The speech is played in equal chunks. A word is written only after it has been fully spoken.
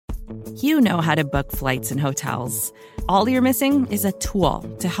You know how to book flights and hotels. All you're missing is a tool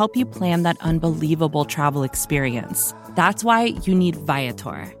to help you plan that unbelievable travel experience. That's why you need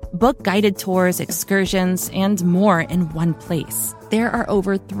Viator. Book guided tours, excursions, and more in one place. There are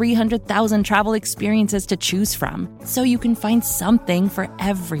over 300,000 travel experiences to choose from, so you can find something for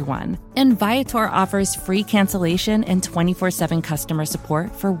everyone. And Viator offers free cancellation and 24/7 customer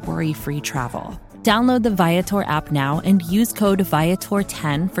support for worry-free travel. Download the Viator app now and use code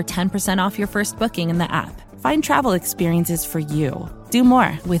Viator10 for 10% off your first booking in the app. Find travel experiences for you. Do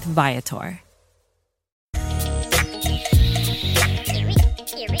more with Viator.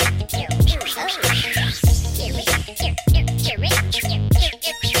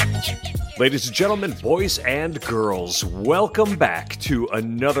 Ladies and gentlemen, boys and girls, welcome back to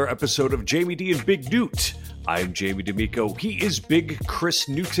another episode of Jamie D and Big Newt. I'm Jamie D'Amico, he is Big Chris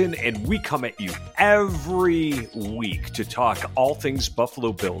Newton, and we come at you every week to talk all things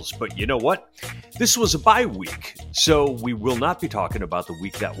Buffalo Bills. But you know what? This was a bye week, so we will not be talking about the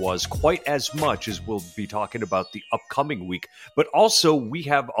week that was quite as much as we'll be talking about the upcoming week. But also, we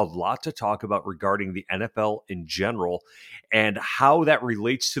have a lot to talk about regarding the NFL in general and how that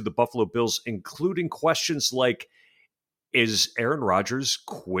relates to the Buffalo Bills, including questions like, is Aaron Rodgers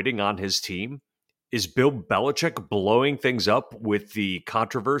quitting on his team? Is Bill Belichick blowing things up with the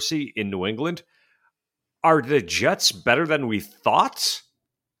controversy in New England? Are the Jets better than we thought?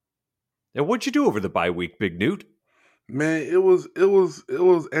 And what'd you do over the bye week, Big Newt? Man, it was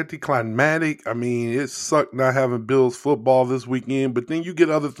anticlimactic. I mean, it sucked not having Bills football this weekend, but then you get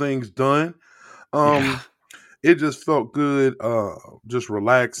other things done. It just felt good, just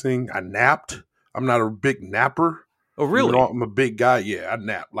relaxing. I napped. I'm not a big napper. Oh, really? You know, I'm a big guy. Yeah, I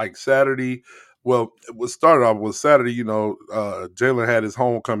napped. Like Saturday. Well, it started off with Saturday. You know, Jalen had his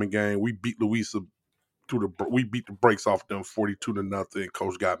homecoming game. We beat Louisa we beat the brakes off them 42-0.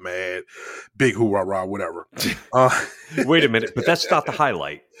 Coach got mad. Big hoorah, whatever. Wait a minute, but that's not the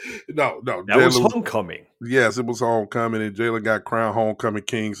highlight. No. That was homecoming. Yes, it was homecoming, and Jalen got crowned homecoming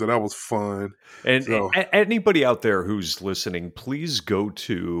king, so that was fun. And anybody out there who's listening, please go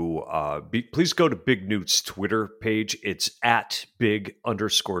to Big Newt's Twitter page. It's at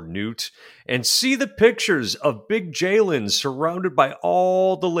 @big_Newt, and see the pictures of Big Jalen surrounded by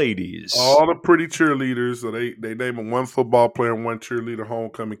all the ladies, all the pretty cheerleaders. So they named him one football player, one cheerleader,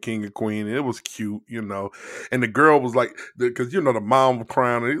 homecoming king and queen. And it was cute, you know. And the girl was like, because you know the mom was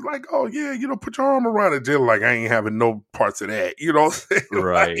crying, and he's like, "Oh yeah, you know, put your arm around it." Jalen like, "I ain't having no parts of that," you know what I'm saying?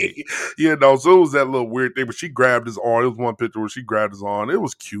 Right. Like, you know, so it was that little weird thing. But she grabbed his arm. It was one picture where she grabbed his arm. It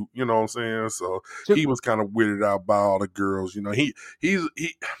was cute, you know what I'm saying? So he was kind of weirded out by all the girls. You know, he's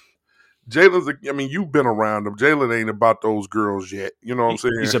Jalen's, I mean, you've been around him. Jalen ain't about those girls yet. You know what I'm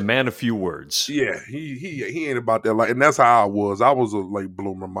saying? He's a man of few words. Yeah, he ain't about that. Like, and that's how I was. I was a late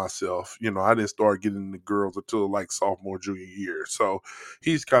bloomer myself. You know, I didn't start getting the girls until like sophomore, junior year. So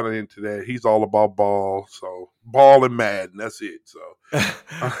he's kind of into that. He's all about ball. So ball and Madden. That's it. So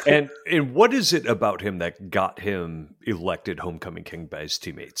and what is it about him that got him elected homecoming king by his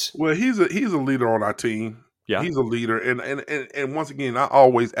teammates? Well, he's a leader on our team. Yeah. He's a leader. And once again, I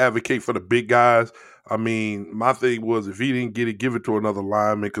always advocate for the big guys. I mean, my thing was if he didn't get it, give it to another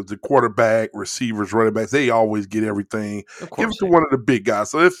lineman because the quarterback, receivers, running backs, they always get everything. Give it to one of the big guys.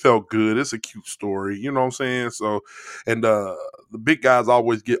 So it felt good. It's a cute story. You know what I'm saying? So, and the big guys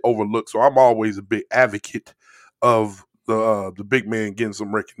always get overlooked. So I'm always a big advocate of the big man getting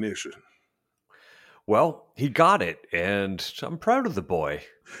some recognition. Well, he got it, and I'm proud of the boy.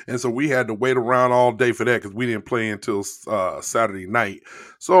 And so we had to wait around all day for that because we didn't play until Saturday night.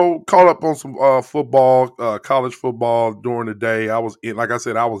 So caught up on some football, college football during the day. Like I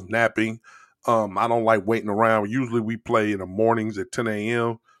said, I was napping. I don't like waiting around. Usually we play in the mornings at 10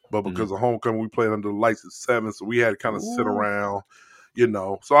 a.m., but because of homecoming, we played under the lights at 7, so we had to kind of sit around, you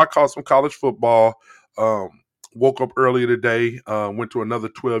know. So I caught some college football. Woke up earlier today, went to another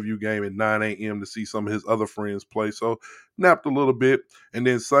 12U game at 9 a.m. to see some of his other friends play. So napped a little bit. And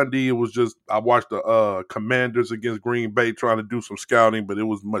then Sunday, it was just, I watched the Commanders against Green Bay trying to do some scouting, but it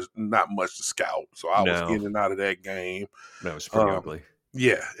was not much to scout. So I was in and out of that game. No, it's pretty ugly.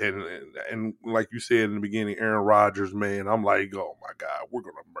 Yeah. And like you said in the beginning, Aaron Rodgers, man, I'm like, oh my God, we're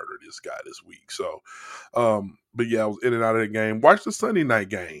going to murder this guy this week. So, but yeah, I was in and out of that game. Watched the Sunday night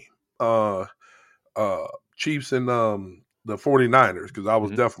game. Chiefs and the 49ers, because I was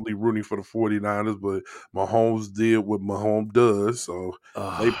definitely rooting for the 49ers, but Mahomes did what Mahomes does, so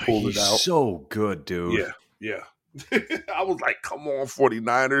they pulled it out. So good, dude. Yeah. I was like, come on,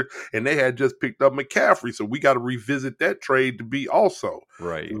 49ers. And they had just picked up McCaffrey. So we got to revisit that trade to be also.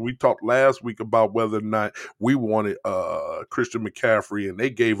 Right. We talked last week about whether or not we wanted Christian McCaffrey, and they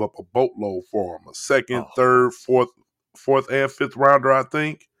gave up a boatload for him. A second, Oh. third, fourth, and fifth rounder, I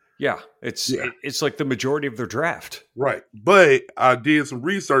think. Yeah, it's like the majority of their draft. Right. But I did some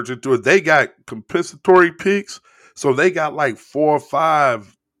research into it. They got compensatory picks. So they got like 4 or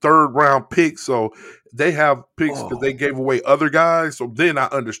 5 third-round picks. So they have picks because they gave away other guys. So then I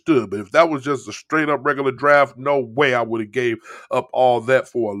understood. But if that was just a straight-up regular draft, no way I would have gave up all that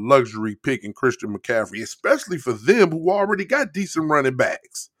for a luxury pick in Christian McCaffrey, especially for them who already got decent running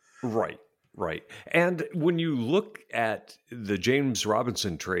backs. Right. Right. And when you look at the James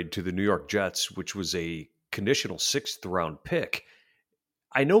Robinson trade to the New York Jets, which was a conditional 6th round pick,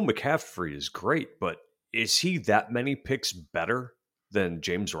 I know McCaffrey is great, but is he that many picks better than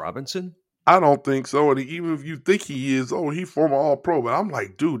James Robinson? I don't think so. And even if you think he is, he former All-Pro. But I'm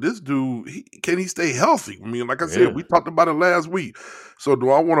like, dude, this dude, can he stay healthy? I mean, like I said, we talked about it last week. So do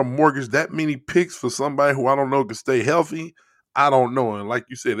I want to mortgage that many picks for somebody who I don't know can stay healthy? I don't know. And like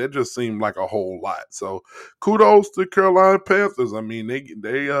you said, that just seemed like a whole lot. So kudos to Carolina Panthers. I mean,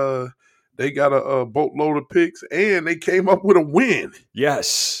 they got a boatload of picks and they came up with a win.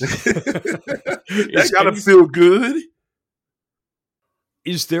 Yes. That got to feel good.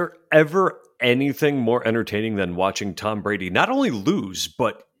 Is there ever anything more entertaining than watching Tom Brady not only lose,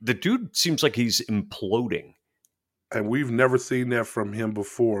 but the dude seems like he's imploding? And we've never seen that from him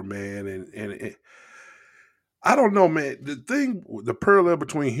before, man. And I don't know, man. The parallel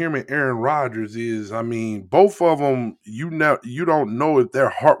between him and Aaron Rodgers is, I mean, both of them, you don't know if their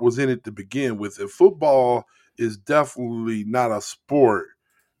heart was in it to begin with. And football is definitely not a sport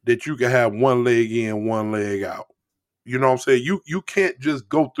that you can have one leg in, one leg out. You know what I'm saying? You can't just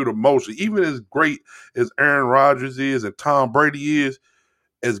go through the motion. Even as great as Aaron Rodgers is and Tom Brady is,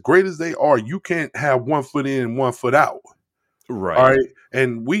 as great as they are, you can't have one foot in and one foot out. Right. All right.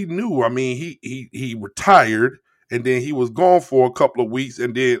 And we knew, I mean, he retired and then he was gone for a couple of weeks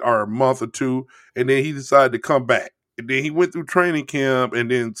or a month or two, and then he decided to come back. And then he went through training camp, and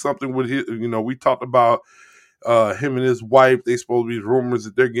then something with his, we talked about him and his wife. They supposed to be rumors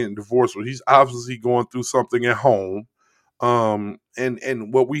that they're getting divorced. So he's obviously going through something at home.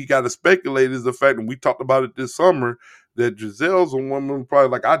 And what we got to speculate is the fact, and we talked about it this summer, that Giselle's a woman probably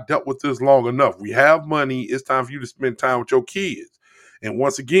like, I dealt with this long enough. We have money. It's time for you to spend time with your kids. And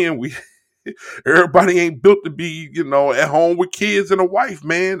once again, everybody ain't built to be, at home with kids and a wife,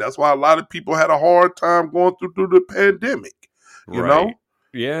 man. That's why a lot of people had a hard time going through the pandemic, you know?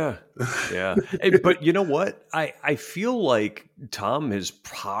 Yeah. Yeah. But you know what? I feel like Tom has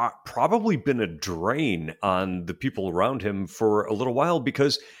probably been a drain on the people around him for a little while,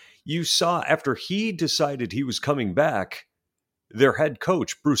 because you saw after he decided he was coming back, their head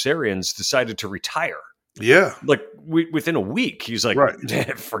coach, Bruce Arians, decided to retire. Yeah. Like within a week, he's like, right.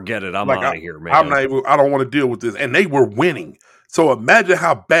 Forget it. I'm out of here, man. I don't want to deal with this. And they were winning. So imagine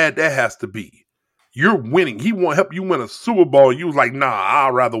how bad that has to be. You're winning. He won't help you win a Super Bowl. You was like, nah,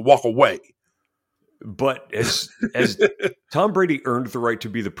 I'd rather walk away. But as Tom Brady earned the right to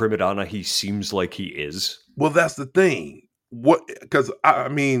be the prima donna he seems like he is. Well, that's the thing. Because I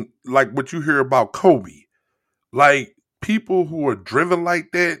mean, like what you hear about Kobe, like people who are driven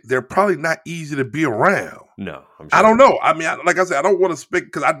like that, they're probably not easy to be around. No, I'm sure. I don't know. I mean, like I said, I don't want to speak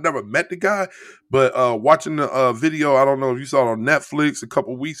because I've never met the guy, but watching the video, I don't know if you saw it on Netflix a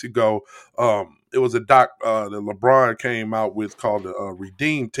couple weeks ago. It was a doc that LeBron came out with called the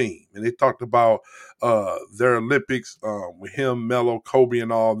Redeem Team, and they talked about their Olympics with him, Melo, Kobe,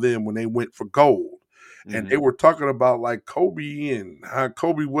 and all them when they went for gold. And they were talking about like Kobe and how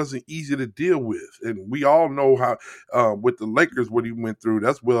Kobe wasn't easy to deal with. And we all know how with the Lakers, what he went through,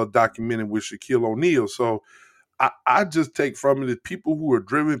 that's well documented with Shaquille O'Neal. So I just take from it that people who are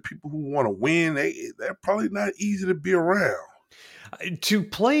driven, people who want to win, they're probably not easy to be around. To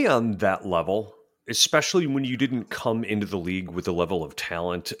play on that level, especially when you didn't come into the league with the level of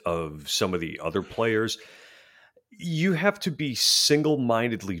talent of some of the other players, you have to be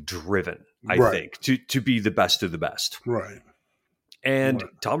single-mindedly driven, I think, to be the best of the best. Right. And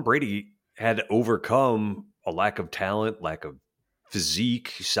Tom Brady had overcome a lack of talent, lack of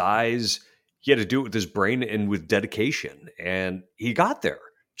physique, size. He had to do it with his brain and with dedication. And he got there.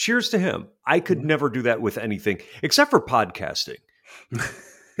 Cheers to him. I could never do that with anything except for podcasting.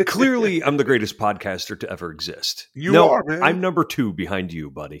 Clearly, I'm the greatest podcaster to ever exist. You are, man. I'm number 2 behind you,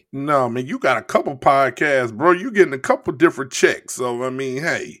 buddy. No, man, you got a couple podcasts, bro. You getting a couple different checks. So, I mean,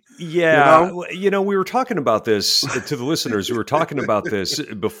 hey. Yeah, we were talking about this to the listeners. We were talking about this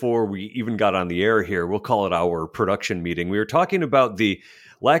before we even got on the air here. We'll call it our production meeting. We were talking about the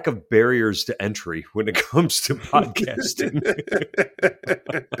lack of barriers to entry when it comes to podcasting.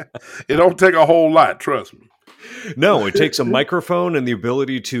 It don't take a whole lot, trust me. No, it takes a microphone and the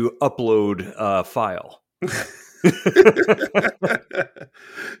ability to upload a file. But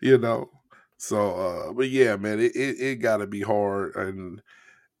yeah, man, it got to be hard.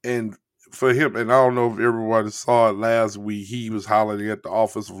 And for him, and I don't know if everybody saw it last week, he was hollering at the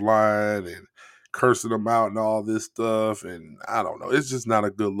offensive line and cursing them out and all this stuff. And I don't know. It's just not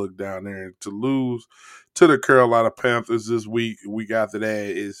a good look down there. And to lose to the Carolina Panthers this week after that,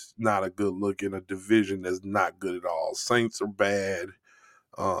 is not a good look in a division that's not good at all. Saints are bad.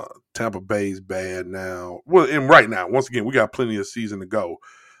 Tampa Bay's bad now. Well, and right now, once again, we got plenty of season to go.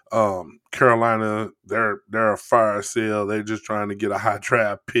 Carolina, they're a fire sale. They're just trying to get a high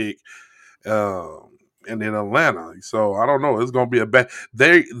draft pick. And then Atlanta. So I don't know. It's going to be a bad.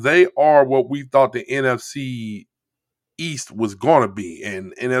 They are what we thought the NFC East was going to be,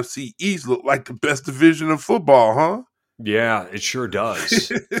 and NFC East looked like the best division of football, huh? Yeah, it sure does.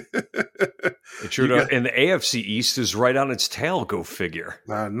 It sure does. And the AFC East is right on its tail. Go figure.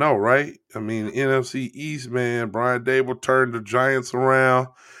 I know, right? I mean, NFC East, man. Brian Dable turned the Giants around.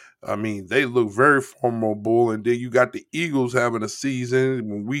 I mean, they look very formidable. And then you got the Eagles having a season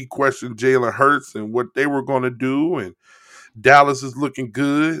when we questioned Jalen Hurts and what they were going to do. And Dallas is looking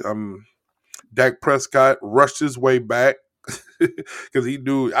good. Dak Prescott rushed his way back because he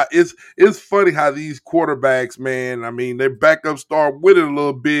knew. It's funny how these quarterbacks, man, I mean, their backup start winning a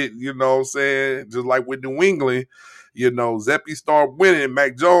little bit, you know what I'm saying? Just like with New England. Zeppy started winning.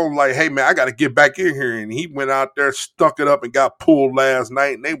 Mac Jones like, hey, man, I got to get back in here. And he went out there, stuck it up, and got pulled last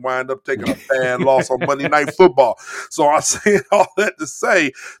night. And they wind up taking a bad loss on Monday Night Football. So I'm saying all that to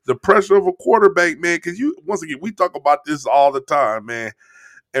say the pressure of a quarterback, man, because once again, we talk about this all the time, man.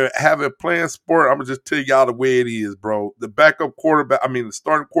 And playing sport, I'm going to just tell y'all the way it is, bro. The the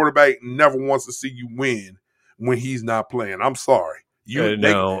starting quarterback never wants to see you win when he's not playing. I'm sorry.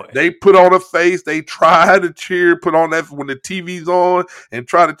 They put on a face. They try to cheer, put on that when the TV's on and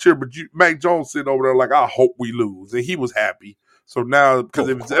try to cheer. But Mac Jones sitting over there like, I hope we lose. And he was happy. So now, because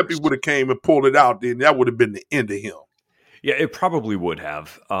if Zeppy would have came and pulled it out, then that would have been the end of him. Yeah, it probably would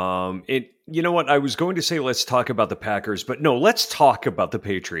have. You know what? I was going to say let's talk about the Packers, but no, let's talk about the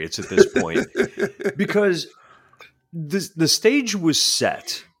Patriots at this point. Because the stage was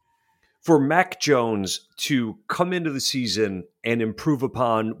set for Mac Jones to come into the season and improve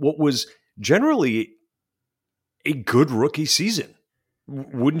upon what was generally a good rookie season.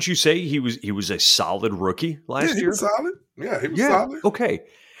 Wouldn't you say he was a solid rookie last year? He was solid. Yeah, he was solid. Okay.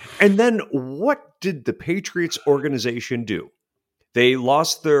 And then what did the Patriots organization do? They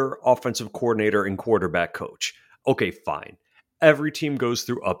lost their offensive coordinator and quarterback coach. Okay, fine. Every team goes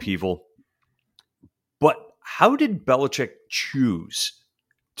through upheaval. But how did Belichick choose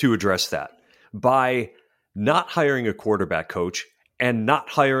to address that? By not hiring a quarterback coach and not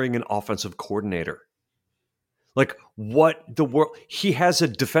hiring an offensive coordinator. Like, what the world? He has a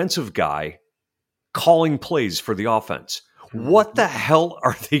defensive guy calling plays for the offense. What the hell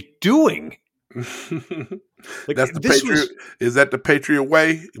are they doing? That's the Patriot. Is that the Patriot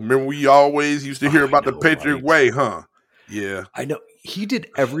way? Remember, we always used to hear about the Patriot way, huh? Yeah. I know. He did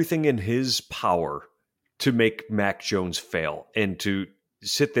everything in his power to make Mac Jones fail and to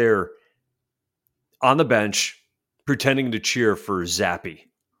sit there on the bench pretending to cheer for Zappy.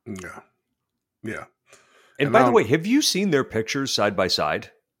 Yeah. Yeah. And by the way, have you seen their pictures side by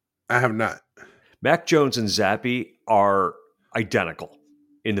side? I have not. Mac Jones and Zappy are identical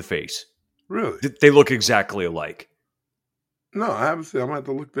in the face. Really? They look exactly alike. No, I haven't seen. I might have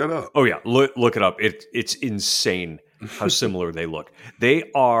to look that up. Oh, yeah. Look it up. It's insane how similar they look.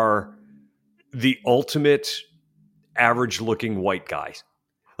 They are the ultimate average-looking white guys.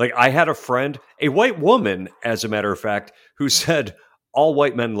 Like, I had a friend, a white woman, as a matter of fact, who said, all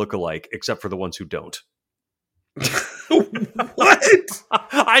white men look alike, except for the ones who don't. What?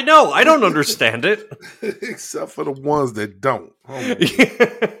 I know. I don't understand it. Except for the ones that don't.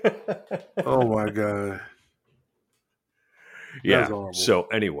 Oh my God. Yeah. So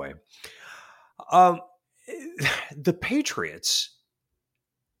anyway, the Patriots,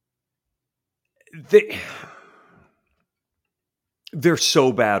 they're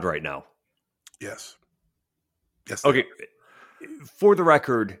so bad right now. Yes. Yes. Okay. For the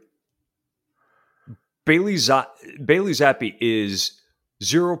record, Bailey Zappi is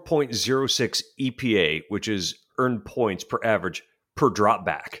 0.06 EPA, which is earned points per average per drop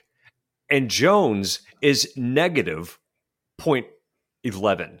back. And Jones is negative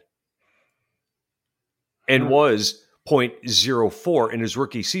 0.11 and was 0.04 in his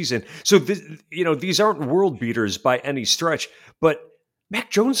rookie season. So, these aren't world beaters by any stretch, but Mac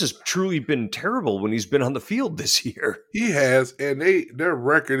Jones has truly been terrible when he's been on the field this year. He has, and their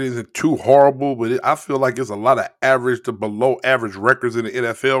record isn't too horrible, but I feel like it's a lot of average to below average records in the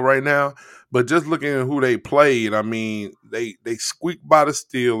NFL right now. But just looking at who they played, I mean, they squeaked by the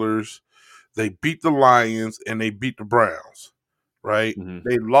Steelers, they beat the Lions, and they beat the Browns, right? Mm-hmm.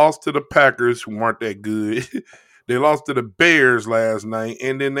 They lost to the Packers, who weren't that good. They lost to the Bears last night,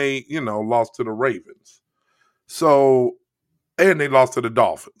 and then they, lost to the Ravens. So, and they lost to the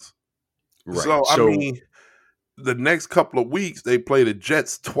Dolphins. Right. So, I mean, the next couple of weeks, they play the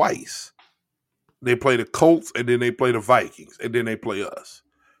Jets twice. They play the Colts, and then they play the Vikings, and then they play us.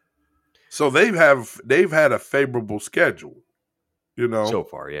 So they've had a favorable schedule, So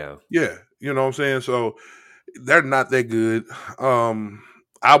far, yeah. Yeah, you know what I'm saying? So they're not that good.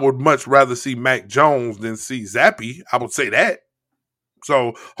 I would much rather see Mac Jones than see Zappy. I would say that.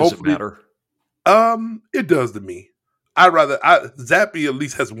 So Does hopefully, it matter? It does to me. Zappy at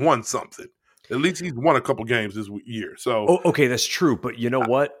least has won something. At least he's won a couple games this year. So okay, that's true. But you know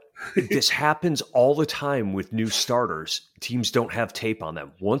what? This happens all the time with new starters. Teams don't have tape on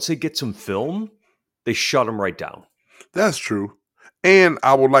them. Once they get some film, they shut them right down. That's true. And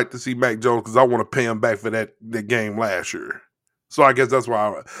I would like to see Mac Jones because I want to pay him back for that game last year. So I guess that's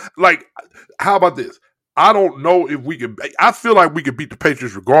why how about this? I don't know if we could. I feel like we could beat the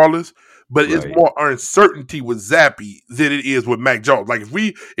Patriots regardless, but It's more uncertainty with Zappy than it is with Mac Jones. Like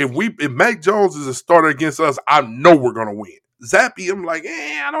if Mac Jones is a starter against us, I know we're gonna win. Zappy, I'm like,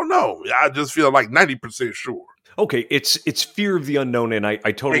 I don't know. I just feel like 90% sure. Okay, it's fear of the unknown, and I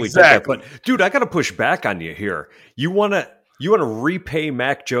totally Exactly. get that. But dude, I got to push back on you here. You want to repay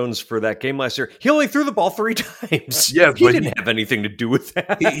Mac Jones for that game last year? He only threw the ball 3 times. Yes, he didn't have anything to do with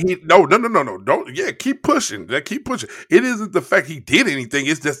that. No. Don't. Yeah, keep pushing. Keep pushing. It isn't the fact he did anything.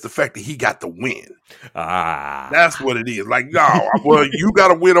 It's just the fact that he got the win. That's what it is. Like, no, well, you got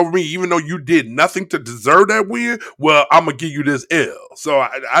to win over me, even though you did nothing to deserve that win. Well, I'm gonna give you this L. So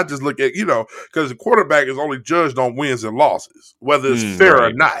I just look at because the quarterback is only judged on wins and losses, whether it's fair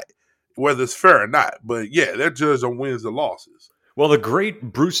or not. But yeah, they're judged on wins and losses. Well, the great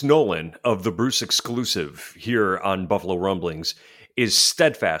Bruce Nolan of the Bruce Exclusive here on Buffalo Rumblings is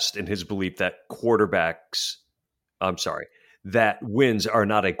steadfast in his belief that that wins are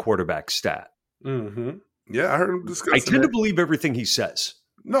not a quarterback stat. Mm-hmm. Yeah, I heard him discuss. I tend to believe everything he says.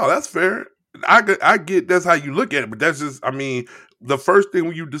 No, that's fair. I get that's how you look at it, but that's just, the first thing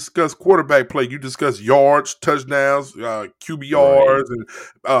when you discuss quarterback play, you discuss yards, touchdowns, QBRs,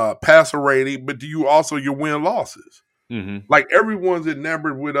 and passer rating, but do you also your win losses? Mm-hmm. Like everyone's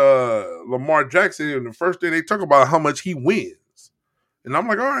enamored with Lamar Jackson, and the first thing they talk about how much he wins, and I'm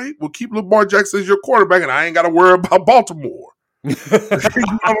like, all right, well, keep Lamar Jackson as your quarterback, and I ain't got to worry about Baltimore. You know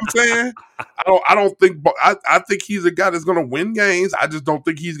what I'm saying? I think he's a guy that's going to win games. I just don't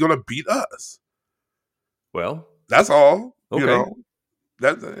think he's going to beat us. Well, that's all. Okay.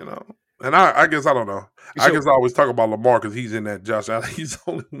 And I guess I don't know. I guess I always talk about Lamar because he's in that Josh Allen. He's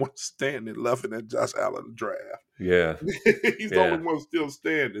the only one standing left in that Josh Allen draft. Yeah, he's the only one still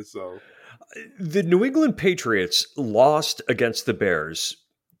standing. So the New England Patriots lost against the Bears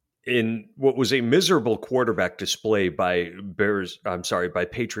in what was a miserable quarterback display by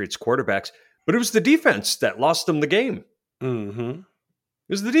Patriots quarterbacks, but it was the defense that lost them the game. Mm-hmm. It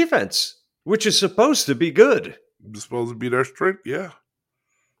was the defense, which is supposed to be good. It's supposed to be their strength, yeah.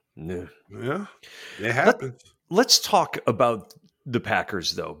 Yeah, it happens. Let's talk about the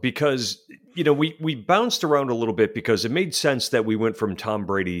Packers, though, because, we bounced around a little bit because it made sense that we went from Tom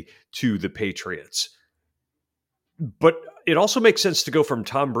Brady to the Patriots. But it also makes sense to go from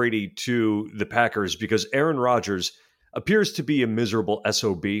Tom Brady to the Packers because Aaron Rodgers appears to be a miserable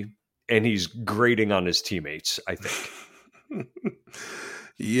SOB, and he's grating on his teammates, I think.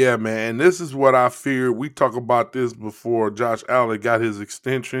 Yeah, man. This is what I fear. We talked about this before Josh Allen got his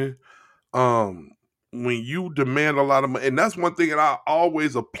extension. When you demand a lot of money, and that's one thing that I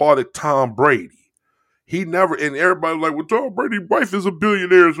always applauded Tom Brady. He never, and everybody like, well, Tom Brady's wife is a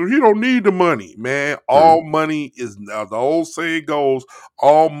billionaire, so he don't need the money, man. All money is, the old saying goes,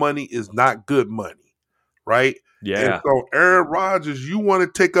 all money is not good money, right? Yeah. And so Aaron Rodgers, you want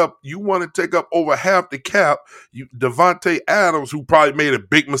to take up over half the cap. Devontae Adams, who probably made a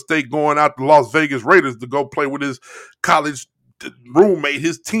big mistake going out to Las Vegas Raiders to go play with his college roommate,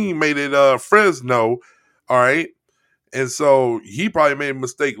 his teammate at Fresno. All right. And so he probably made a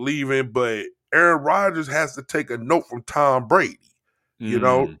mistake leaving, but Aaron Rodgers has to take a note from Tom Brady.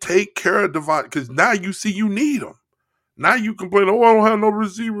 Take care of Devontae, because now you see you need him. Now you complain, I don't have no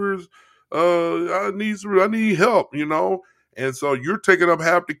receivers. I need help, And so you're taking up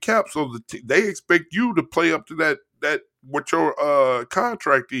half the cap. So they expect you to play up to that what your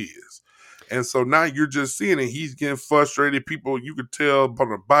contract is. And so now you're just seeing it. He's getting frustrated. People, you could tell by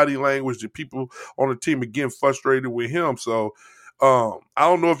the body language that people on the team are getting frustrated with him. So I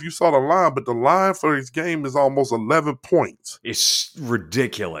don't know if you saw the line, but the line for his game is almost 11 points. It's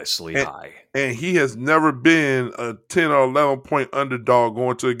ridiculously high. And he has never been a 10 or 11 point underdog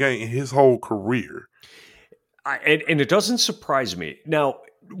going to a game in his whole career. And it doesn't surprise me. Now,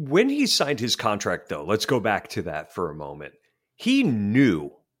 when he signed his contract, though, let's go back to that for a moment. He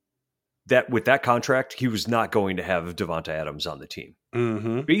knew that with that contract, he was not going to have Devonta Adams on the team.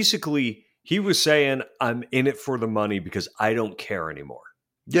 Mm-hmm. Basically, he was saying, I'm in it for the money because I don't care anymore.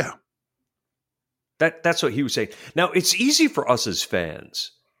 Yeah. That's what he was saying. Now, it's easy for us as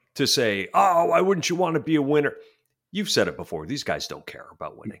fans to say, oh, why wouldn't you want to be a winner? You've said it before. These guys don't care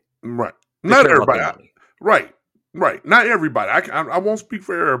about winning. Right. Not everybody. Right. Not everybody. I won't speak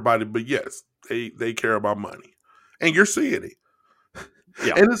for everybody, but yes, they care about money. And you're seeing it.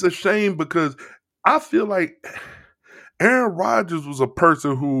 Yeah. And it's a shame because I feel like Aaron Rodgers was a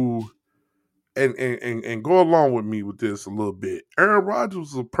person who, and go along with me with this a little bit. Aaron Rodgers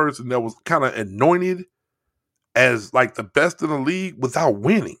was a person that was kind of anointed as like the best in the league without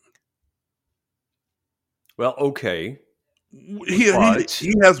winning. Well, okay. He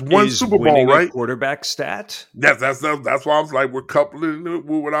has one Super Bowl, right? Quarterback stat. That's why I was like, we're coupling it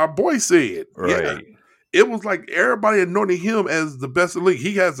with what our boy said. Right. Yeah. It was like everybody anointed him as the best in the league.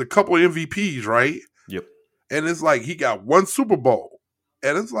 He has a couple of MVPs, right? Yep. And it's like he got one Super Bowl.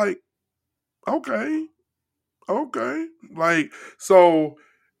 And it's like, okay. Like, so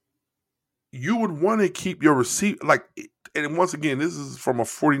you would want to keep your receiver, like, and once again, this is from a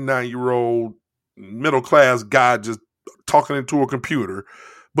 49-year-old middle-class guy just talking into a computer,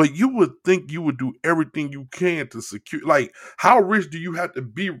 but you would think you would do everything you can to secure, like, how rich do you have to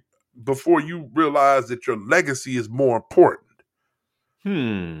be before you realize that your legacy is more important?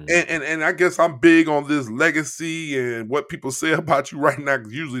 And I guess I'm big on this legacy and what people say about you right now,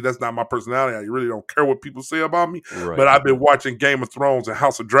 because usually that's not my personality. I really don't care what people say about me. Right. But I've been watching Game of Thrones and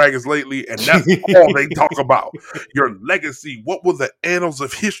House of Dragons lately, and that's all they talk about. Your legacy. What will the annals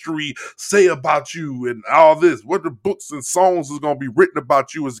of history say about you and all this? What the books and songs is going to be written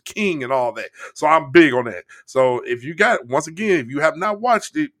about you as a king and all that. So I'm big on that. So if you if you have not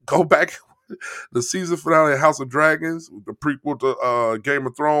watched it, go back. The season finale of House of Dragons, the prequel to Game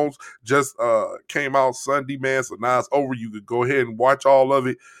of Thrones, just came out Sunday, man. So now it's over. You could go ahead and watch all of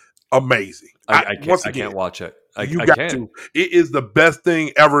it. Amazing. I can't watch it. You got to. It is the best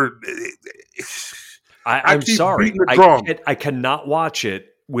thing ever. I'm sorry. I cannot watch it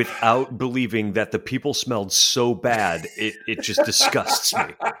without believing that the people smelled so bad. It just disgusts me.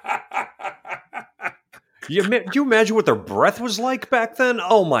 You imagine what their breath was like back then?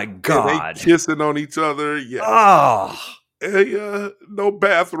 Oh my God! They kissing on each other. Yeah. Oh. No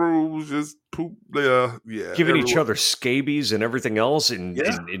bathrooms, just poop. Yeah. Giving each other scabies and everything else, and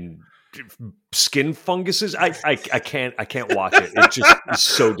skin funguses. I can't watch it. It just is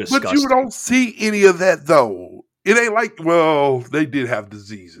so disgusting. But you don't see any of that though. It ain't like, well, they did have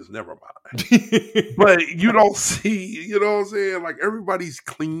diseases. Never mind. But you don't see. You know what I'm saying? Like everybody's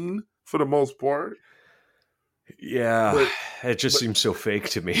clean for the most part. Yeah, it just seems so fake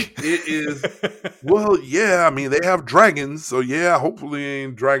to me. It is. Well, yeah, I mean, they have dragons, so yeah, hopefully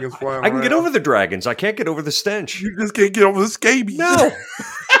ain't dragons flying I can around. get over the dragons. I can't get over the stench. You just can't get over the scabies. No.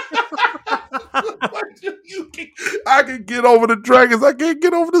 I can get over the dragons. I can't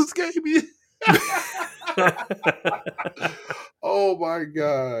get over the scabies. Oh, my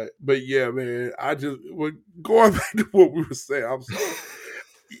God. But yeah, man, going back to what we were saying, I'm sorry.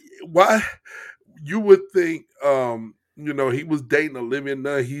 Why? You would think, he was dating Olivia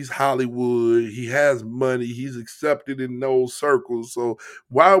Nunn. He's Hollywood. He has money. He's accepted in those circles. So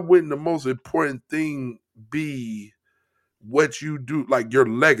why wouldn't the most important thing be what you do, like your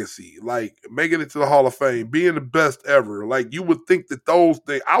legacy, like making it to the Hall of Fame, being the best ever? Like you would think that those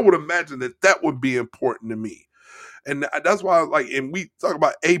things, I would imagine that would be important to me. And that's why, and we talk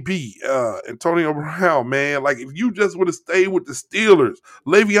about AB, Antonio Brown, man. Like, if you just would have stayed with the Steelers,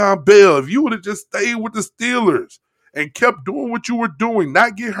 Le'Veon Bell, if you would have just stayed with the Steelers and kept doing what you were doing,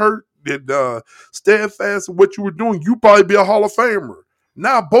 not get hurt, and steadfast in what you were doing, you'd probably be a Hall of Famer.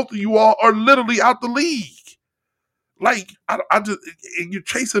 Now, both of you all are literally out the league. Like, I just, and you're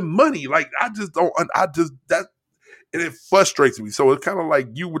chasing money. Like, and it frustrates me. So it's kind of like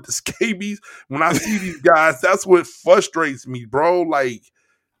you with the scabies. When I see these guys, that's what frustrates me, bro. Like,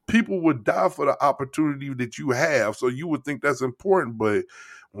 people would die for the opportunity that you have. So you would think that's important. But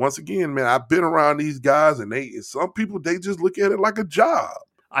once again, man, I've been around these guys, and some people, they just look at it like a job.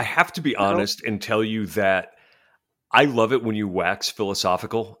 I have to be honest and tell you that I love it when you wax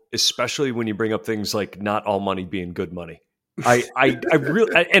philosophical, especially when you bring up things like not all money being good money. I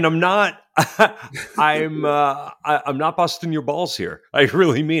really, and I'm not, I'm not busting your balls here. I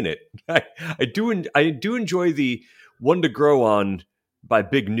really mean it. I do enjoy the one to grow on by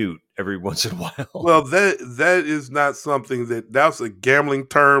Big Newt every once in a while. Well, that is not something that's a gambling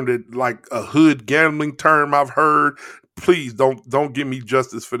term, that like a hood gambling term I've heard. Please don't give me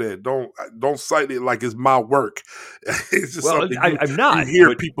justice for that. Don't cite it like it's my work. It's just something I'm not. You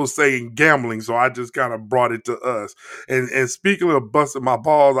hear people saying gambling, so I just kind of brought it to us. And speaking of busting my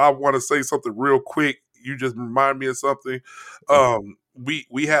balls, I want to say something real quick. You just remind me of something.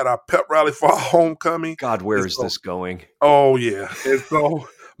 We had our pep rally for our homecoming. God, where is this going? Oh yeah, and so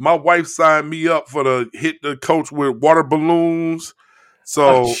my wife signed me up for the hit the coach with water balloons.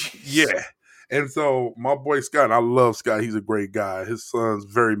 So yeah. And so my boy Scott, and I love Scott. He's a great guy. His son's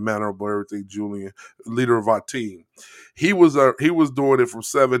very mannerable, everything. Julian, leader of our team. He was doing it from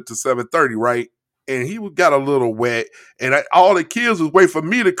 7 to 7:30, right? And he got a little wet. And all the kids was waiting for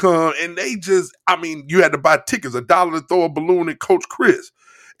me to come. And they just, you had to buy tickets, $1 to throw a balloon at Coach Chris.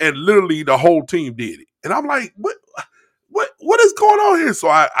 And literally the whole team did it. And I'm like, what is going on here? So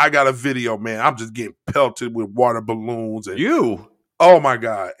I got a video, man. I'm just getting pelted with water balloons. And you. Oh my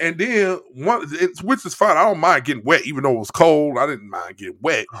God. And then which is fine. I don't mind getting wet, even though it was cold. I didn't mind getting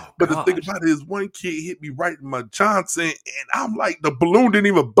wet. But the thing about it is, one kid hit me right in my Johnson, and I'm like, the balloon didn't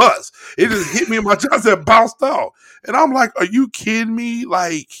even bust. It just hit me in my Johnson and bounced off. And I'm like, are you kidding me?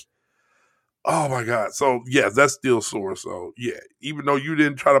 Like, oh my God. So yeah, that's still sore. So yeah, even though you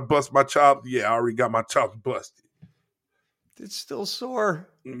didn't try to bust my chop, yeah, I already got my chops busted. It's still sore.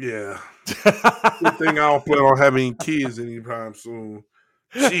 Yeah. Good thing I don't plan on having kids anytime soon.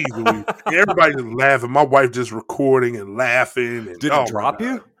 Jeez, everybody just laughing. My wife just recording and laughing. And, did it drop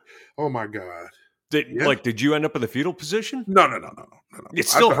you? Oh my God. Did you end up in the fetal position? No. It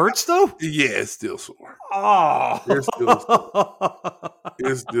still hurts though? Yeah, it's still sore. Oh.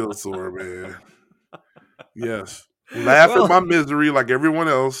 It's still sore, man. Yes. Laugh at my misery like everyone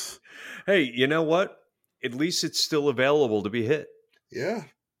else. Hey, you know what? At least it's still available to be hit. Yeah.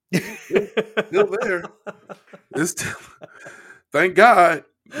 It's still there. It's still, thank God.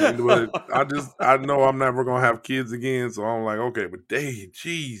 But I know I'm never gonna have kids again, so I'm like, okay, but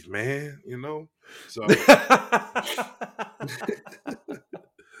geez, man, So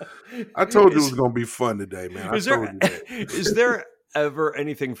I told you it was gonna be fun today, man. Is there ever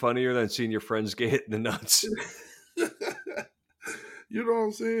anything funnier than seeing your friends get hit in the nuts? You know what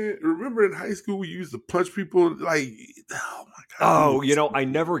I'm saying? Remember in high school we used to punch people like, oh my God. Oh, I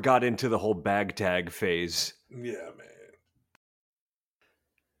never got into the whole bag tag phase. Yeah, man.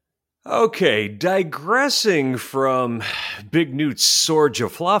 Okay, digressing from Big Newt's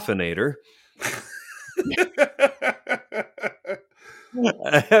Sorgeflofinator.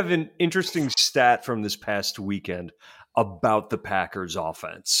 I have an interesting stat from this past weekend about the Packers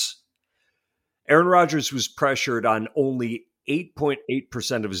offense. Aaron Rodgers was pressured on only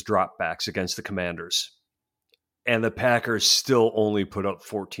 8.8% of his dropbacks against the Commanders. And the Packers still only put up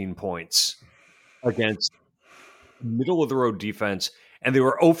 14 points against middle-of-the-road defense, and they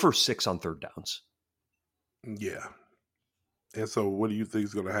were 0 for 6 on third downs. Yeah. And so what do you think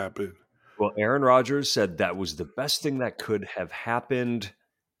is going to happen? Well, Aaron Rodgers said that was the best thing that could have happened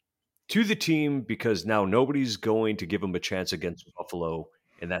to the team because now nobody's going to give him a chance against Buffalo,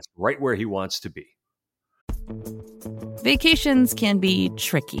 and that's right where he wants to be. Vacations can be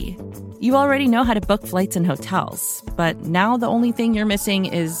tricky. You already know how to book flights and hotels, but now the only thing you're missing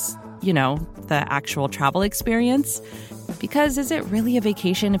is, the actual travel experience. Because is it really a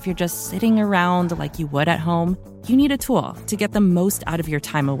vacation if you're just sitting around like you would at home? You need a tool to get the most out of your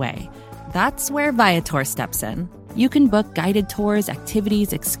time away. That's where Viator steps in. You can book guided tours,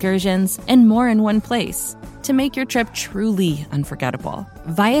 activities, excursions, and more in one place to make your trip truly unforgettable.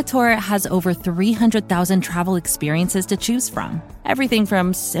 Viator has over 300,000 travel experiences to choose from. Everything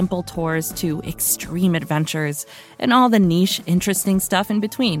from simple tours to extreme adventures and all the niche, interesting stuff in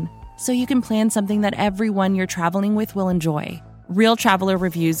between. So you can plan something that everyone you're traveling with will enjoy. Real traveler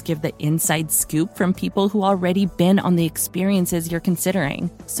reviews give the inside scoop from people who already been on the experiences you're considering,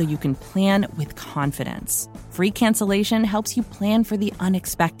 so you can plan with confidence. Free cancellation helps you plan for the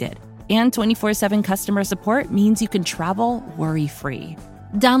unexpected. And 24/7 customer support means you can travel worry-free.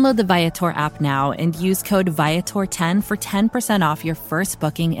 Download the Viator app now and use code Viator10 for 10% off your first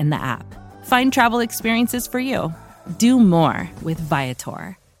booking in the app. Find travel experiences for you. Do more with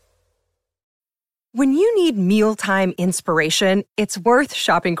Viator. When you need mealtime inspiration, it's worth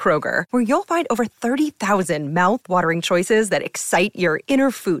shopping Kroger, where you'll find over 30,000 mouth-watering choices that excite your inner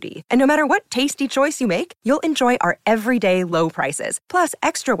foodie. And no matter what tasty choice you make, you'll enjoy our everyday low prices, plus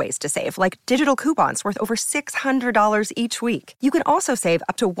extra ways to save, like digital coupons worth over $600 each week. You can also save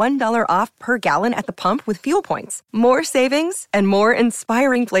up to $1 off per gallon at the pump with fuel points. More savings and more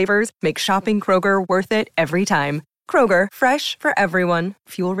inspiring flavors make shopping Kroger worth it every time. Kroger, fresh for everyone.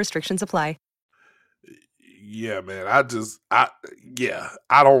 Fuel restrictions apply. Yeah, man. I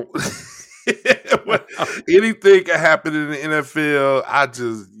don't. Anything can happen in the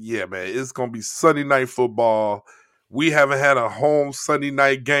NFL. Man, it's going to be Sunday night football. We haven't had a home Sunday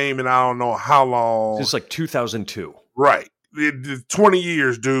night game in I don't know how long. Since like 2002. Right. 20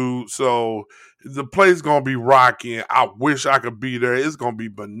 years, dude. So the play's going to be rocking. I wish I could be there. It's going to be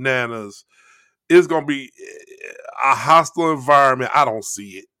bananas. It's going to be a hostile environment. I don't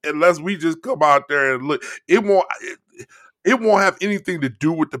see it. Unless we just come out there and look. It won't have anything to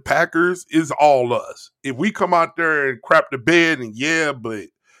do with the Packers. It's all us. If we come out there and crap the bed, but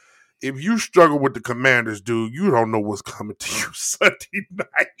if you struggle with the Commanders, dude, you don't know what's coming to you Sunday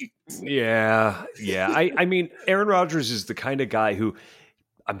night. Yeah. I mean, Aaron Rodgers is the kind of guy who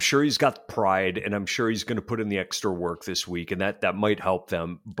I'm sure he's got pride, and I'm sure he's going to put in the extra work this week, and that might help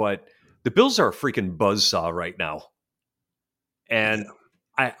them. But the Bills are a freaking buzzsaw right now. And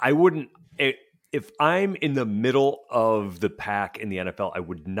I wouldn't, if I'm in the middle of the pack in the NFL, I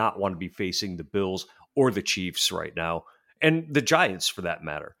would not want to be facing the Bills or the Chiefs right now, and the Giants for that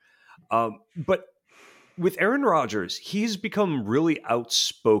matter. But with Aaron Rodgers, he's become really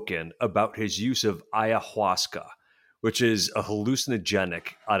outspoken about his use of ayahuasca, which is a hallucinogenic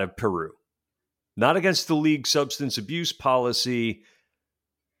out of Peru. Not against the league substance abuse policy,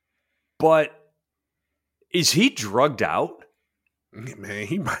 but is he drugged out? Man,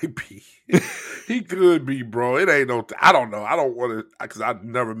 he might be. He could be, bro. It ain't no. I don't know. I don't want to, because I've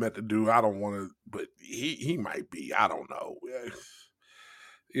never met the dude. I don't want to, but he might be. I don't know.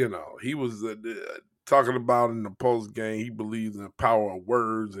 You know, he was talking about in the post game. He believes in the power of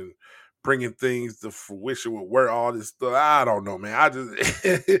words and bringing things to fruition with where all this stuff. I don't know, man. I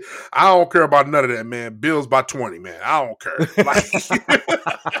don't care about none of that, man. Bills by 20, man. I don't care. Like,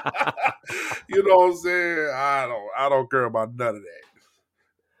 you know what I'm saying? I don't care about none of that.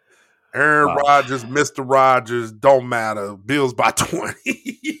 Aaron Rodgers, Mr. Rodgers, don't matter. Bills by 20.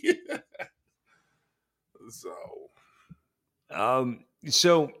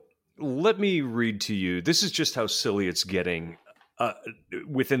 So let me read to you. This is just how silly it's getting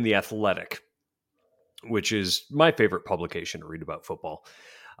within The Athletic, which is my favorite publication to read about football.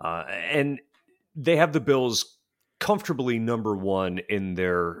 And they have the Bills comfortably number one in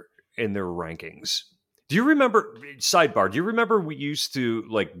their rankings. Do you remember, sidebar, do you remember we used to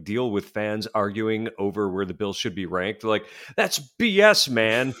like deal with fans arguing over where the Bills should be ranked? They're like, that's BS,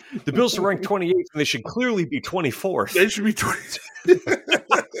 man. The Bills are ranked 28th and they should clearly be 24th. They should be 20th.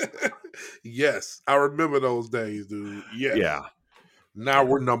 Yes, I remember those days, dude. Yes. Yeah. Now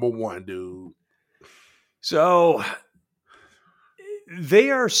we're number one, dude. So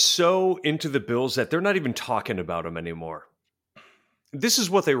they are so into the Bills that they're not even talking about them anymore. This is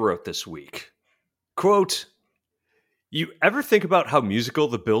what they wrote this week. Quote, you ever think about how musical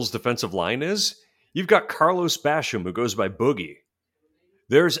the Bills' defensive line is? You've got Carlos Basham, who goes by Boogie.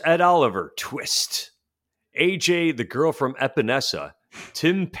 There's Ed Oliver, Twist. AJ, the girl from Epinesa.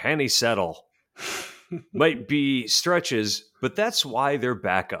 Tim Pantysettle. Might be stretches, but that's why they're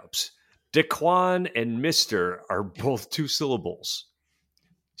backups. Daquan and Mr. are both two syllables.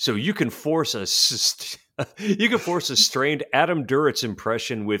 So you can force a strained Adam Duritz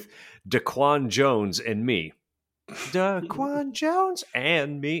impression with Daquan Jones and me. Daquan Jones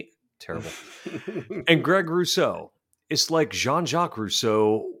and me. Terrible. And Greg Rousseau. It's like Jean-Jacques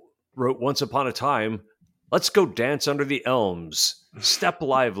Rousseau wrote Once Upon a Time, let's go dance under the elms. Step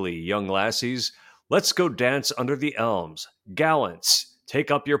lively, young lassies. Let's go dance under the elms. Gallants,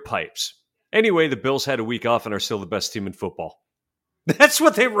 take up your pipes. Anyway, the Bills had a week off and are still the best team in football. That's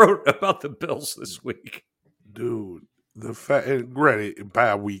what they wrote about the Bills this week. Dude, the fact, and granted,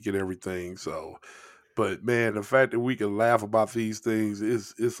 bye week and everything, so, but man, the fact that we can laugh about these things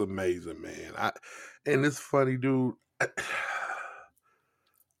is amazing, man. And it's funny, dude.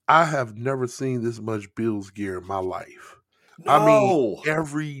 I have never seen this much Bills gear in my life. No. I mean,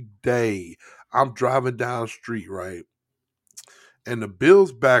 every day I'm driving down the street, right? And the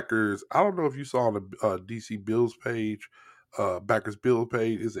Bills backers, I don't know if you saw on the DC Bills page, Backers Bill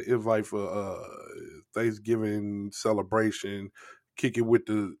page is an invite for Thanksgiving celebration. Kick it with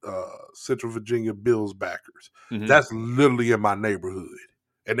the Central Virginia Bills backers. Mhm. That's literally in my neighborhood,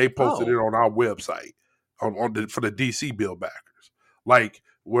 and they posted it Oh. on our website for the DC Bill backers. Like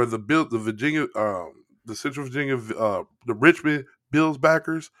where the Virginia, the Central Virginia, the Richmond Bills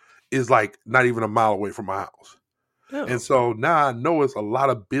backers is like not even a mile away from my house. Oh. And so now I know it's a lot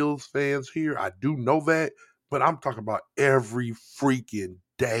of Bills fans here. I do know that, but I'm talking about every freaking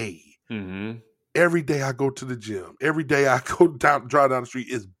day. Mm-hmm. Every day I go to the gym. Every day I go drive down the street.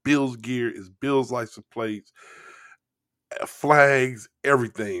 It's Bills gear. It's Bills license plates, flags,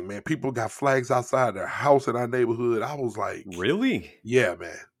 everything, man. People got flags outside their house in our neighborhood. I was like, Really? yeah,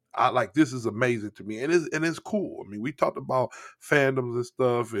 man. I like this is amazing to me, and it's cool. I mean, we talked about fandoms and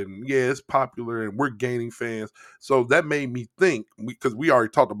stuff, and yeah, it's popular, and we're gaining fans. So that made me think because we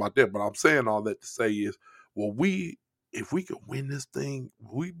already talked about that, but I'm saying all that to say is, well, if we could win this thing,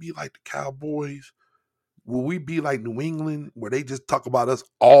 will we be like the Cowboys? Will we be like New England, where they just talk about us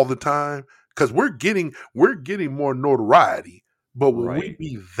all the time? Because we're getting more notoriety, but will we Right.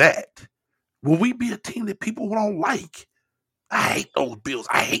 be that? Will we be a team that people don't like? I hate those Bills.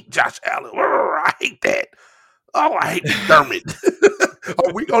 I hate Josh Allen. I hate that. Oh, I hate McDermott.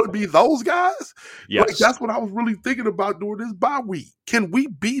 Are we going to be those guys? Yes. Like, that's what I was really thinking about during this bye week. Can we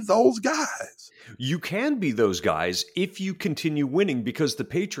be those guys? You can be those guys if you continue winning, because the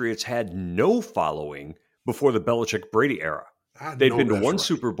Patriots had no following before the Belichick-Brady era. They'd been to one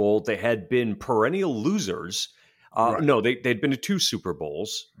Super Bowl. They had been perennial losers. Right. No, they'd been to 2 Super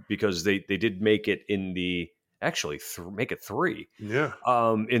Bowls because they did make it in the make it 3. Yeah.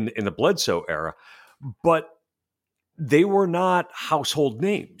 In the Bledsoe era, but they were not household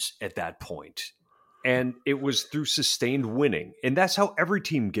names at that point. And it was through sustained winning. And that's how every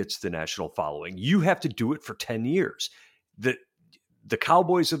team gets the national following. You have to do it for 10 years. The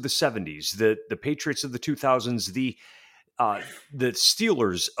Cowboys of the 70s, the Patriots of the 2000s, the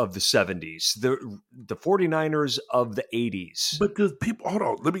Steelers of the 70s, the 49ers of the 80s. But does people hold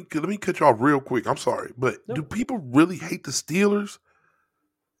on? Let me cut you off real quick. I'm sorry, but do people really hate the Steelers?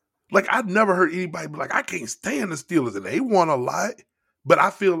 Like, I've never heard anybody be like, I can't stand the Steelers, and they won a lot. But I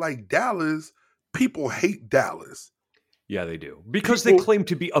feel like Dallas, people hate Dallas. Yeah, they do. Because they claim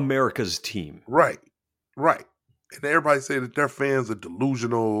to be America's team. Right. And everybody say that their fans are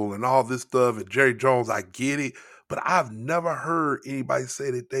delusional and all this stuff. And Jerry Jones, I get it. But I've never heard anybody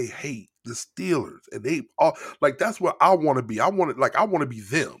say that they hate the Steelers. And they all, like, that's what I want to be. I want to be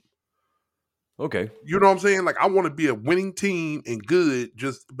them. Okay. You know what I'm saying? Like, I want to be a winning team and good,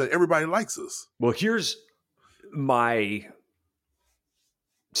 but everybody likes us. Well, here's my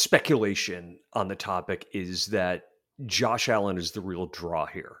speculation on the topic is that Josh Allen is the real draw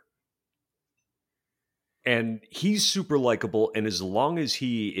here. And he's super likable. And as long as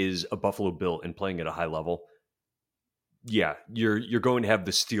he is a Buffalo Bill and playing at a high level, yeah, you're going to have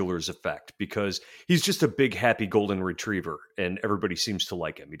the Steelers effect because he's just a big, happy golden retriever and everybody seems to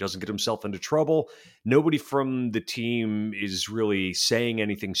like him. He doesn't get himself into trouble. Nobody from the team is really saying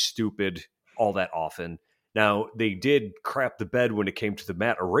anything stupid all that often. Now, they did crap the bed when it came to the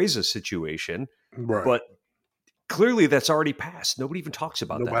Matt Araiza situation, Right. But clearly that's already passed. Nobody even talks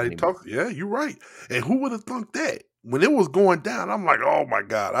about that anymore. Talks. Yeah, you're right. And who would have thunk that? When it was going down, I'm like, oh my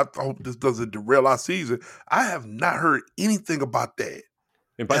God, I hope this doesn't derail our season. I have not heard anything about that.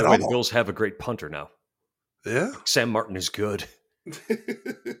 And by the way, the Bills have a great punter now. Yeah? Sam Martin is good.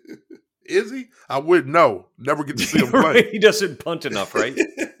 Is he? I wouldn't know. Never get to see him play. He doesn't punt enough, right?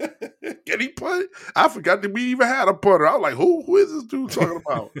 Can he punt? I forgot that we even had a punter. I was like, who is this dude talking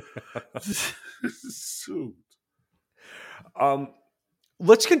about? Shoot.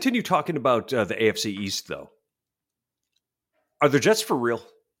 Let's continue talking about the AFC East, though. Are the Jets for real?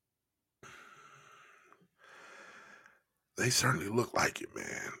 They certainly look like it,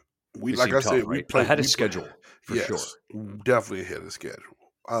 man. We, they like I tough, said, right? we played ahead of schedule for sure. Definitely ahead of schedule.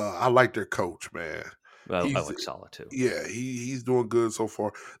 I like their coach, man. I look solid too. Yeah, he's doing good so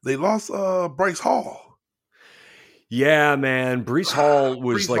far. They lost Bryce Hall. Yeah, man. Breece Hall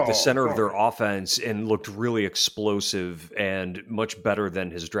was the center of their offense and looked really explosive and much better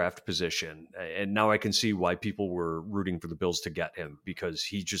than his draft position. And now I can see why people were rooting for the Bills to get him because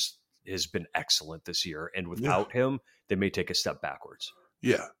he just has been excellent this year. And without him, they may take a step backwards.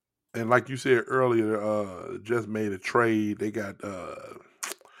 Yeah. And like you said earlier, just made a trade. They got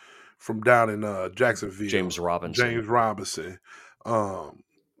from down in Jacksonville. James Robinson.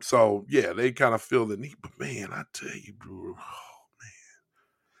 So, yeah, they kind of feel the need. But, man, I tell you, bro, oh,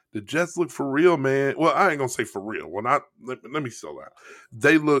 man. The Jets look for real, man. Well, I ain't going to say for real. Let me sell out.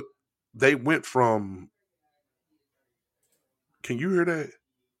 They went from Can you hear that?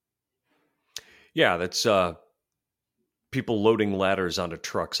 Yeah, that's people loading ladders onto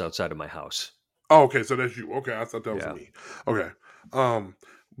trucks outside of my house. Oh, okay, so that's you. Okay, I thought that was Yeah. me. Okay.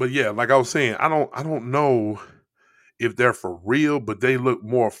 But yeah, like I was saying, I don't know if they're for real, but they look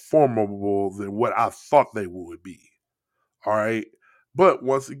more formidable than what I thought they would be. All right. But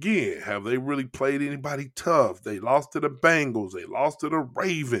once again, have they really played anybody tough? They lost to the Bengals. They lost to the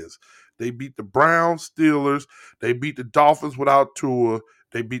Ravens. They beat the Browns, Steelers. They beat the Dolphins without Tua.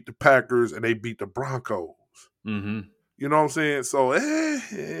 They beat the Packers, and they beat the Broncos. Mm-hmm. You know what I'm saying? So,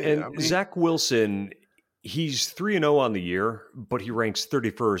 And I mean, Zach Wilson, he's 3-0 on the year, but he ranks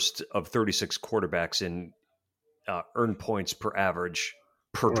 31st of 36 quarterbacks in earned points per average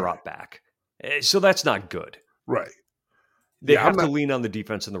per right, drop back. So that's not good. right. They Yeah, I'm have to not lean on the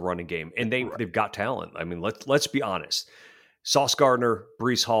defense in the running game, and right. they've got talent. I mean, let's be honest. Sauce Gardner,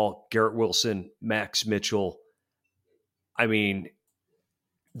 Brees Hall, Garrett Wilson, Max Mitchell. I mean,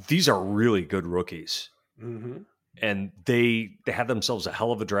 these are really good rookies, Mm-hmm. and they had themselves a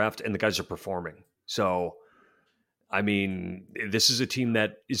hell of a draft, and the guys are performing. So, I mean, this is a team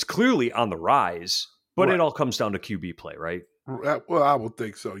that is clearly on the rise, but Right. it all comes down to QB play, right? Well, I would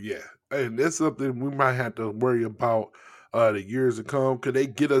think so, yeah. And that's something we might have to worry about the years to come. Could they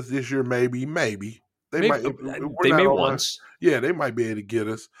get us this year? Maybe. They Maybe might. If we're they not may on one, once. yeah, they might be able to get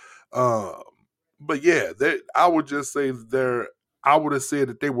us. Um, but yeah, I would just say they're. I would have said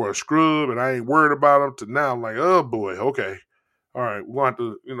that they were a scrub, and I ain't worried about them. To now, I'm like, oh boy, okay, all right, we want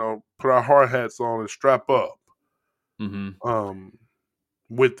to, put our hard hats on and strap up, Mm-hmm. um,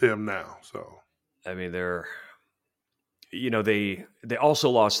 with them now. So I mean, they also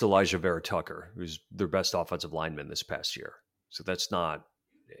lost Elijah Vera Tucker, who's their best offensive lineman this past year. So that's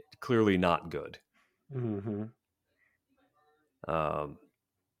clearly not good. mm-hmm.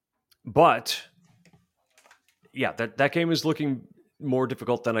 But yeah, that game is looking more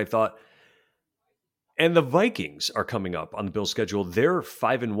difficult than I thought. And the Vikings are coming up on the Bills' schedule. They're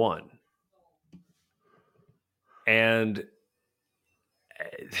 5-1, and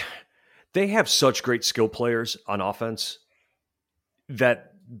they have such great skill players on offense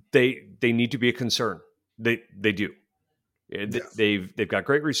that they need to be a concern. They do. Yes. They've got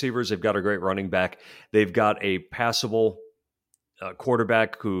great receivers. They've got a great running back. They've got a passable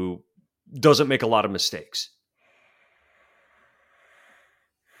quarterback who doesn't make a lot of mistakes.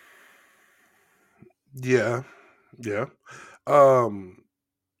 Yeah, yeah. Um,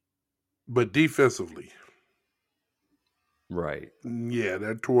 but defensively, Right. yeah,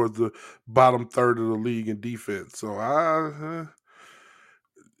 they're towards the bottom third of the league in defense. So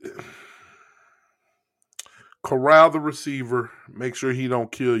corral the receiver, make sure he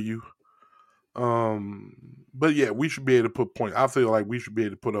don't kill you. But yeah, we should be able to put points. I feel like we should be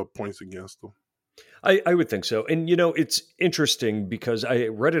able to put up points against them. I would think so. And, it's interesting because I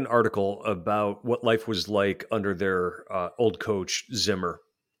read an article about what life was like under their old coach, Zimmer.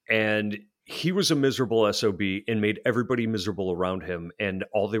 And he was a miserable SOB and made everybody miserable around him. And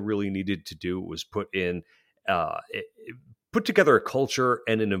all they really needed to do was put together a culture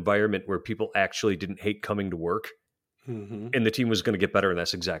and an environment where people actually didn't hate coming to work. Mm-hmm. And the team was going to get better. And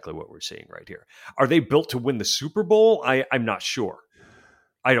that's exactly what we're seeing right here. Are they built to win the Super Bowl? I'm not sure.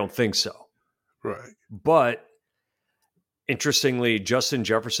 I don't think so. Right. But interestingly, Justin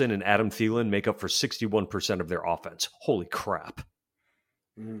Jefferson and Adam Thielen make up for 61% of their offense. Holy crap.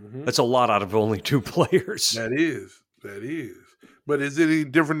 Mm-hmm. That's a lot out of only two players. That is. But is it any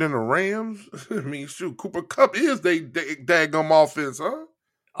different than the Rams? I mean, shoot, Cooper Kupp is they daggum offense, huh?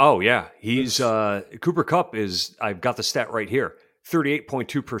 Oh, yeah. He's Cooper Kupp is, I've got the stat right here,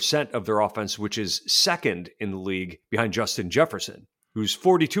 38.2% of their offense, which is second in the league behind Justin Jefferson, who's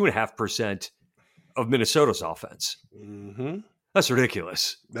 42.5% of Minnesota's offense. Mm-hmm. That's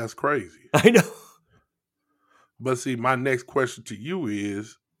ridiculous. That's crazy. I know. But see, my next question to you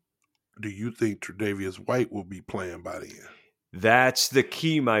is, do you think Tre'Davious White will be playing by then? That's the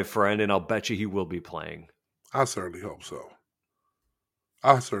key, my friend, and I'll bet you he will be playing. I certainly hope so.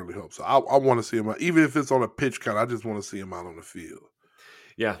 I want to see him out. Even if it's on a pitch count, I just want to see him out on the field.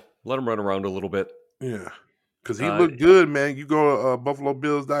 Yeah, let him run around a little bit. Yeah. Because he looked good, man. You go to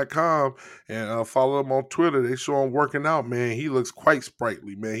BuffaloBills.com and follow him on Twitter. They show him working out, man. He looks quite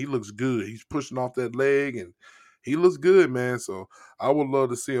sprightly, man. He looks good. He's pushing off that leg, and he looks good, man. So I would love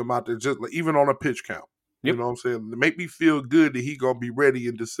to see him out there, just even on a pitch count. Yep. You know what I'm saying? Make me feel good that he going to be ready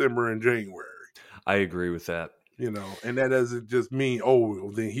in December and January. I agree with that. And that doesn't just mean,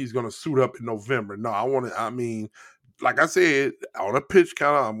 then he's going to suit up in November. No, like I said, on a pitch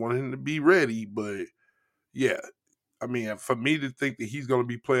count, I want him to be ready, but yeah, I mean, for me to think that he's going to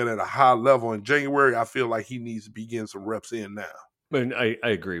be playing at a high level in January, I feel like he needs to be getting some reps in now. And I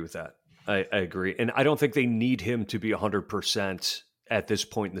agree with that. I agree. And I don't think they need him to be 100% at this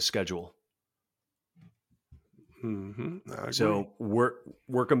point in the schedule. Mm-hmm. I agree. So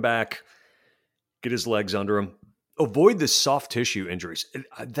work him back, get his legs under him, avoid the soft tissue injuries.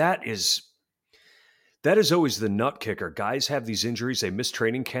 That is always the nut kicker. Guys have these injuries, they miss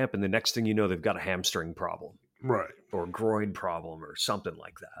training camp, and the next thing you know, they've got a hamstring problem. Right. Or a groin problem or something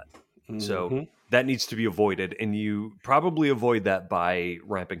like that. Mm-hmm. So that needs to be avoided, and you probably avoid that by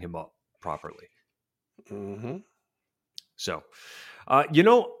ramping him up properly. Mm-hmm. So, I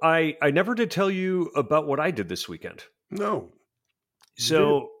never did tell you about what I did this weekend. No.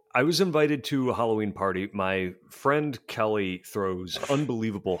 So I was invited to a Halloween party. My friend Kelly throws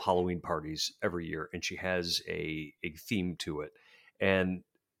unbelievable Halloween parties every year, and she has a theme to it. And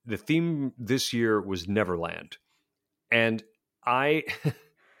the theme this year was Neverland. And I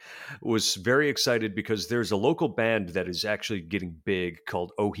was very excited because there's a local band that is actually getting big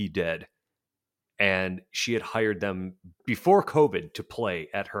called Oh He Dead. And she had hired them before COVID to play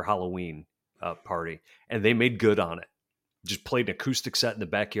at her Halloween party. And they made good on it. Just played an acoustic set in the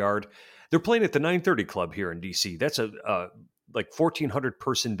backyard. They're playing at the 930 Club here in DC. That's a like 1,400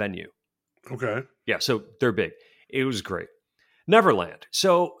 person venue. Okay. Yeah, so they're big. It was great. Neverland.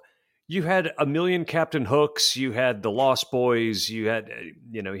 So you had a million Captain Hooks. You had the Lost Boys. You had,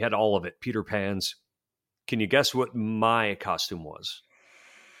 you had all of it. Peter Pan's. Can you guess what my costume was?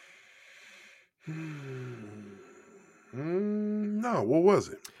 No, what was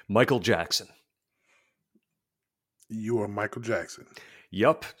it? Michael Jackson. You are Michael Jackson.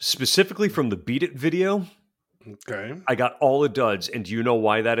 Yup. Specifically from the Beat It video. Okay. I got all the duds. And do you know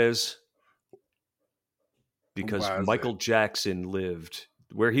why that is? Because Michael Jackson lived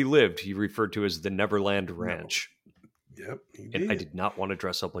where he lived. He referred to as the Neverland Ranch. No. Yep. He did. And I did not want to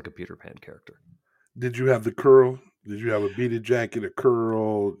dress up like a Peter Pan character. Did you have the curl? Did you have a beaded jacket, a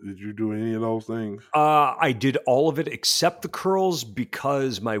curl? Did you do any of those things? I did all of it except the curls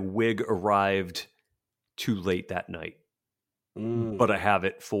because my wig arrived too late that night. But I have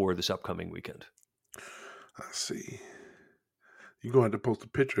it for this upcoming weekend. I see. You're going to have to post a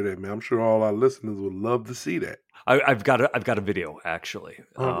picture of that, man. I'm sure all our listeners would love to see that. I've got a video actually.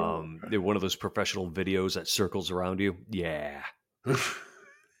 Okay. One of those professional videos that circles around you. Yeah.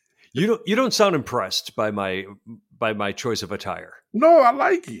 You don't sound impressed by my choice of attire. No, I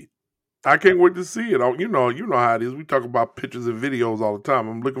like it. I can't wait to see it. You know how it is. We talk about pictures and videos all the time.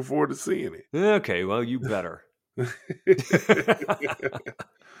 I'm looking forward to seeing it. Okay, well, you better.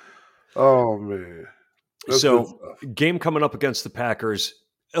 Oh man. So, game coming up against the Packers.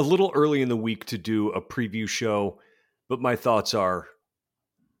 A little early in the week to do a preview show, but my thoughts are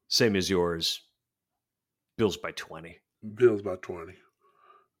same as yours. Bills by 20. Bills by 20.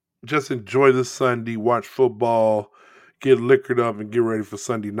 Just enjoy the Sunday, watch football, get liquored up, and get ready for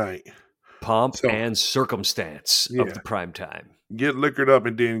Sunday night. Pomp and circumstance of the prime time. Get liquored up,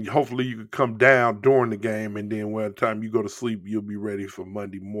 and then hopefully you can come down during the game, and then by the time you go to sleep, you'll be ready for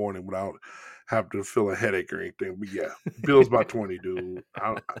Monday morning without having to feel a headache or anything. But yeah, Bills by 20, dude.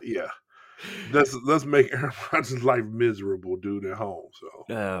 Yeah. Let's make Aaron Rodgers' life miserable, dude, at home. So.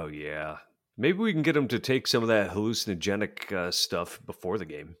 Oh, yeah. Maybe we can get him to take some of that hallucinogenic stuff before the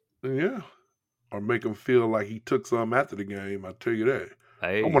game. Yeah. Or make him feel like he took some after the game. I tell you that.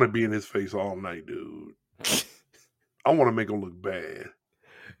 Hey. I want to be in his face all night, dude. I want to make him look bad.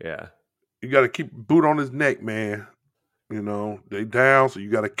 Yeah. You got to keep boot on his neck, man. They down, so you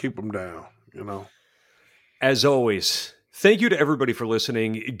got to keep them down, As always, thank you to everybody for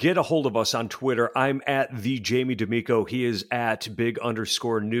listening. Get a hold of us on Twitter. I'm at the Jamie D'Amico. He is at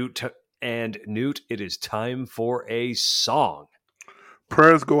 @big_Newt. And Newt, it is time for a song.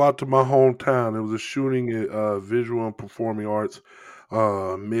 Prayers go out to my hometown. There was a shooting at Visual and Performing Arts,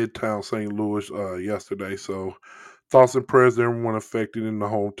 Midtown St. Louis yesterday. So thoughts and prayers to everyone affected in the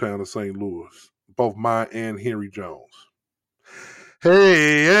hometown of St. Louis, both mine and Henry Jones.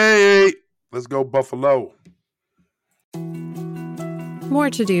 Hey, let's go Buffalo. More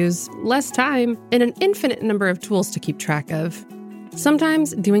to-dos, less time, and an infinite number of tools to keep track of.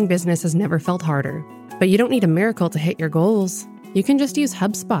 Sometimes doing business has never felt harder, but you don't need a miracle to hit your goals. You can just use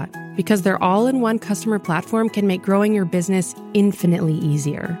HubSpot because their all-in-one customer platform can make growing your business infinitely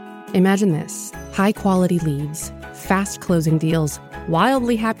easier. Imagine this: high-quality leads, fast closing deals,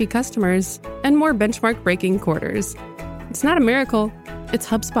 wildly happy customers, and more benchmark-breaking quarters. It's not a miracle, it's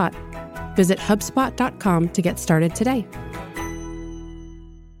HubSpot. Visit HubSpot.com to get started today.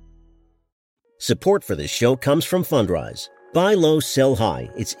 Support for this show comes from Fundrise. Buy low, sell high.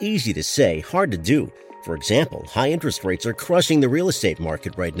 It's easy to say, hard to do. For example, high interest rates are crushing the real estate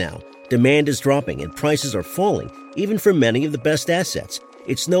market right now. Demand is dropping and prices are falling, even for many of the best assets.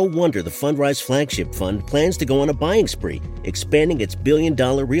 It's no wonder the Fundrise Flagship Fund plans to go on a buying spree, expanding its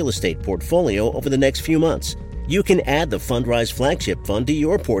billion-dollar real estate portfolio over the next few months. You can add the Fundrise Flagship Fund to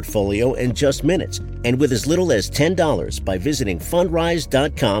your portfolio in just minutes, and with as little as $10 by visiting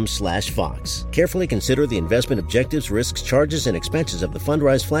fundrise.com/Fox. Carefully consider the investment objectives, risks, charges, and expenses of the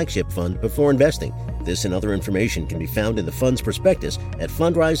Fundrise Flagship Fund before investing. This and other information can be found in the fund's prospectus at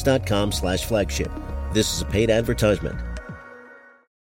fundrise.com/flagship. This is a paid advertisement.